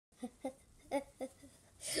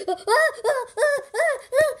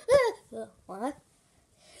What?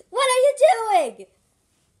 What are you doing?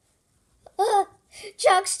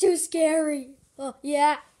 Chuck's too scary.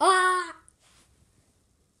 Yeah.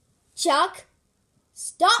 Chuck,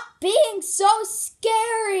 stop being so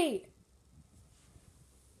scary.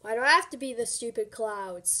 Why do I have to be the stupid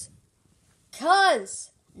clouds?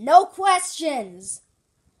 'Cause no questions.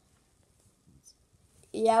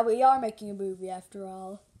 Yeah, we are making a movie after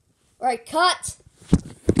all. All right, cut.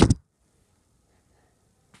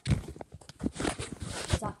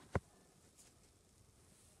 Stop.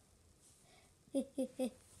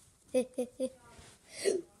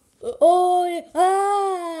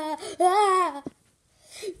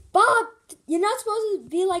 Bob, you're not supposed to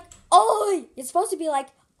be like, oi. You're supposed to be like,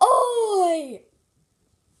 oi.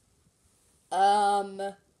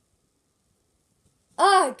 Ugh.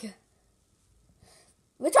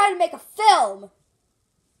 We're trying to make a film.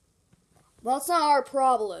 Well, it's not our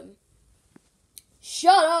problem.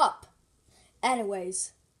 Shut up.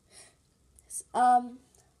 Anyways.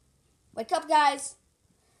 Wake up, guys.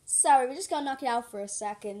 Sorry, we're just gonna knock it out for a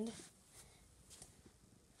second.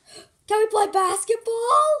 Can we play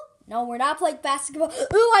basketball? No, we're not playing basketball.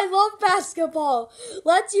 Ooh, I love basketball.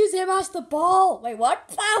 Let's use him as the ball. Wait,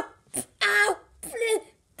 what? Ow! Ow!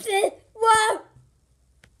 Whoa!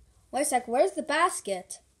 Wait a sec, where's the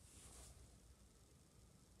basket?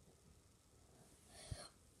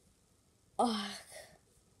 Ugh.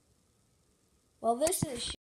 Well, this is